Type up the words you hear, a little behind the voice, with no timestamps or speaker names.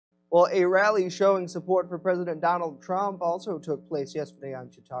Well, a rally showing support for President Donald Trump also took place yesterday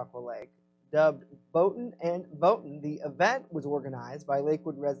on Chautauqua Lake. Dubbed Votin' and Votin', the event was organized by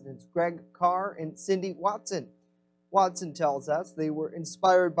Lakewood residents Greg Carr and Cindy Watson. Watson tells us they were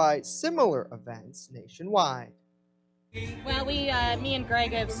inspired by similar events nationwide. Well, me and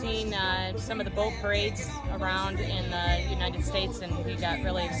Greg have seen some of the boat parades around in the United States, and we got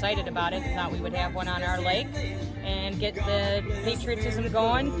really excited about it. Thought we would have one on our lake and get the patriotism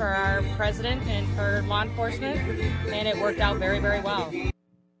going for our president and for law enforcement, and it worked out very, very well.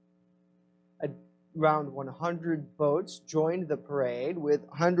 Around 100 boats joined the parade, with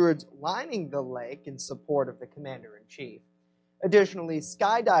hundreds lining the lake in support of the commander-in-chief. Additionally,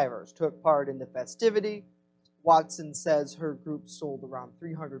 skydivers took part in the festivity. Watson says her group sold around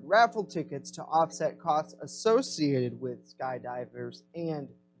 300 raffle tickets to offset costs associated with skydivers and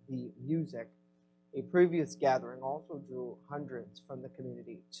the music. A previous gathering also drew hundreds from the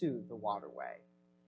community to the waterway.